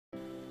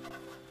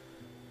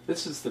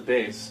This is the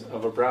base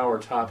of a brower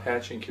top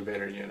hatch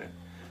incubator unit.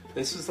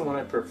 This is the one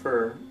I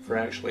prefer for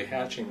actually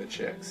hatching the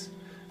chicks.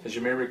 As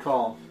you may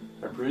recall,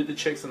 I brewed the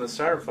chicks in the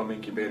styrofoam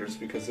incubators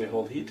because they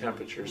hold heat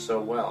temperature so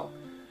well,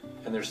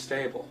 and they're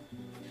stable.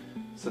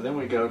 So then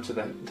we go to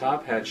the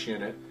top hatch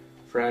unit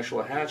for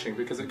actual hatching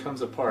because it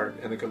comes apart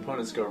and the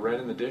components go right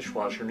in the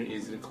dishwasher and are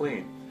easy to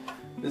clean.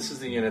 This is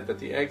the unit that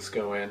the eggs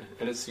go in,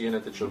 and it's the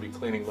unit that you'll be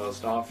cleaning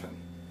most often.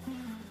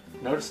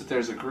 Notice that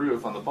there's a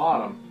groove on the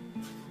bottom.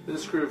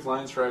 This groove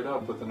lines right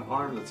up with an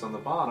arm that's on the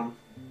bottom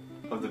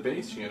of the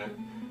base unit.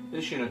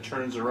 This unit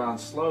turns around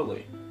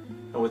slowly,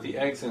 and with the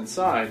eggs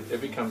inside, it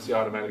becomes the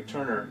automatic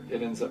turner.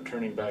 It ends up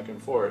turning back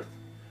and forth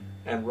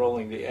and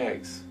rolling the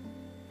eggs.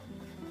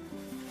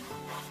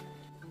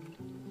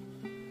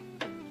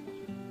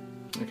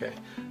 Okay,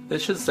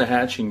 this is the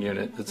hatching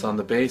unit that's on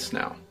the base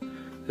now.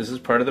 This is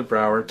part of the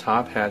Brower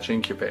top hatch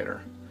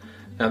incubator.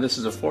 Now this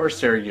is a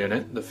forced air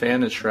unit. The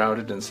fan is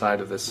shrouded inside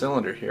of this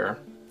cylinder here.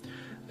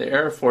 The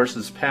air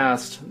forces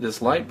past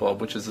this light bulb,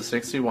 which is a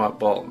 60-watt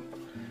bulb.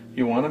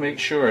 You want to make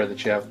sure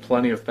that you have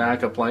plenty of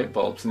backup light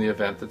bulbs in the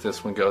event that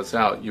this one goes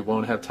out. You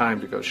won't have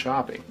time to go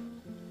shopping.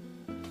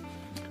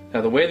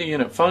 Now the way the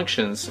unit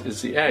functions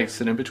is the eggs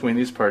sit in between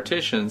these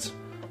partitions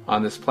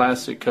on this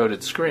plastic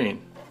coated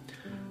screen.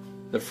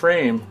 The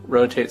frame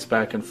rotates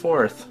back and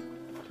forth,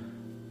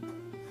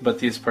 but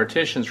these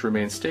partitions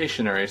remain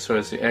stationary, so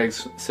as the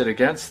eggs sit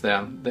against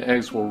them, the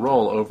eggs will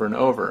roll over and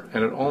over,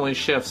 and it only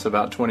shifts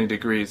about 20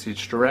 degrees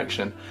each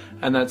direction,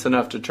 and that's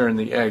enough to turn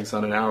the eggs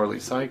on an hourly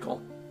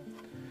cycle.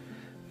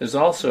 There's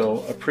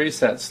also a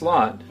preset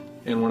slot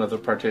in one of the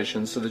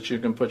partitions so that you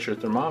can put your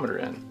thermometer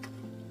in.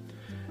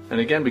 And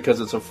again, because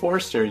it's a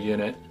forced air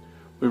unit,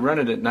 we run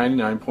it at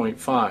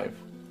 99.5.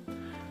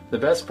 The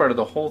best part of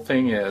the whole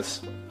thing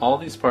is all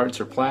these parts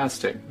are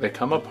plastic. They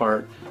come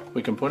apart.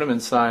 We can put them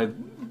inside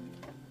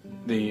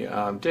the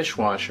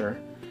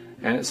dishwasher,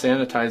 and it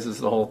sanitizes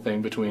the whole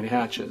thing between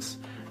hatches.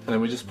 And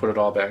then we just put it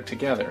all back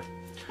together.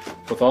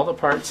 With all the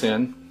parts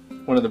in,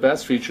 one of the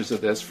best features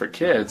of this for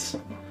kids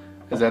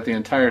is that the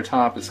entire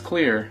top is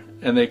clear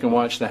and they can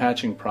watch the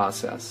hatching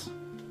process.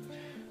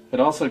 It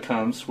also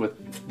comes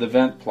with the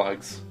vent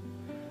plugs,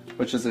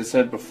 which, as I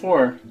said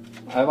before,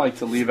 I like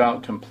to leave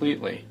out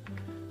completely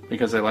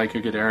because I like a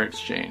good air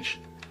exchange.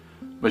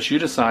 But you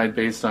decide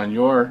based on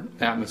your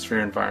atmosphere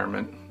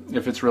environment.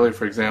 If it's really,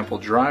 for example,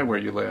 dry where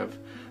you live,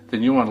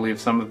 then you want to leave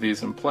some of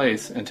these in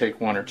place and take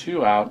one or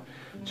two out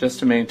just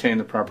to maintain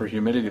the proper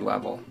humidity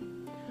level.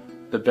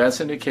 The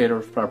best indicator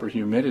of proper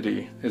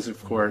humidity is,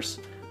 of course,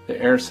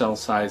 the air cell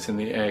size in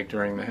the egg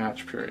during the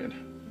hatch period,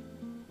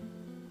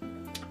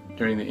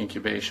 during the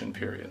incubation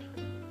period.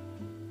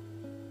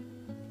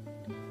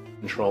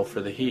 Control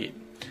for the heat.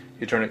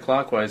 You turn it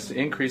clockwise to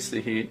increase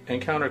the heat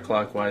and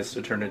counterclockwise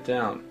to turn it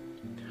down.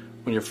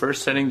 When you're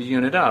first setting the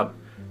unit up,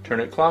 turn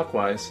it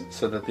clockwise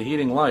so that the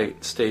heating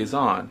light stays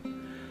on.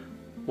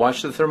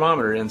 Watch the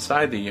thermometer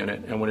inside the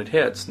unit, and when it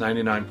hits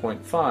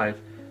 99.5,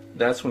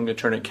 that's when you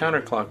turn it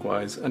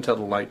counterclockwise until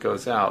the light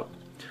goes out.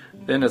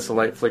 Then as the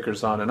light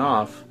flickers on and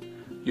off,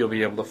 you'll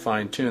be able to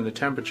fine-tune the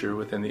temperature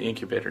within the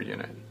incubator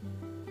unit.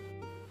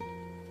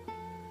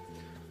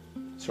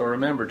 So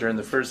remember, during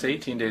the first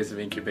 18 days of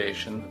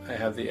incubation, I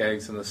have the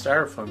eggs in the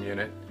styrofoam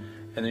unit,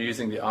 and they're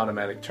using the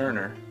automatic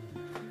turner.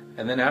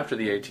 And then after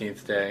the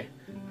 18th day,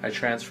 I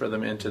transfer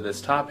them into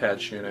this top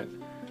hatch unit,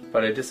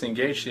 but I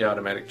disengage the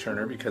automatic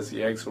turner because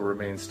the eggs will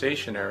remain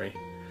stationary.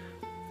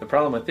 The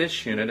problem with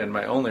this unit, and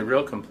my only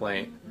real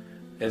complaint,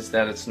 is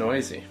that it's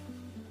noisy.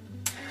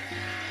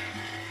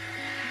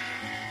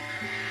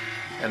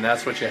 And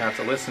that's what you have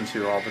to listen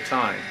to all the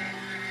time.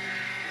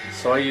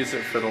 So I use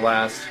it for the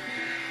last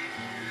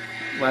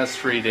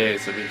 3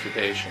 days of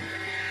incubation.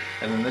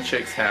 And then the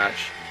chicks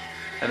hatch,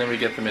 and then we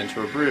get them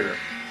into a brooder.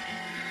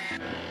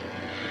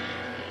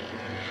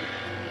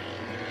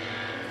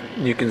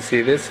 You can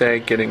see this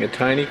egg getting a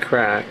tiny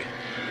crack.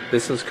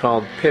 This is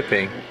called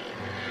pipping.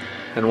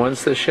 And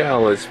once the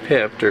shell is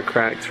pipped or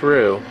cracked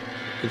through,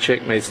 the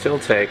chick may still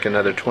take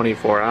another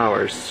 24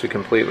 hours to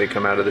completely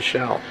come out of the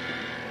shell.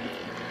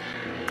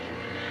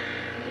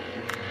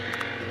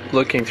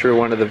 Looking through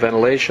one of the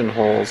ventilation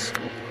holes,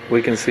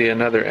 we can see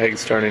another egg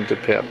starting to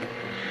pip.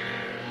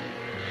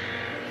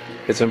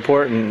 It's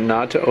important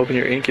not to open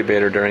your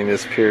incubator during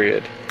this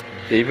period.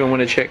 Even when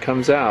a chick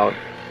comes out,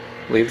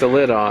 leave the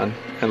lid on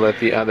and let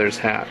the others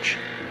hatch.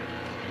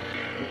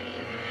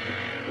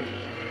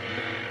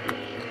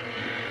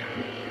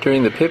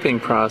 During the pipping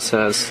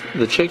process,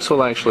 the chicks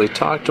will actually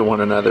talk to one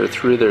another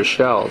through their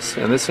shells,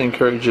 and this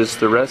encourages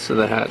the rest of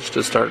the hatch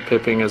to start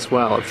pipping as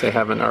well if they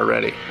haven't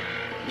already.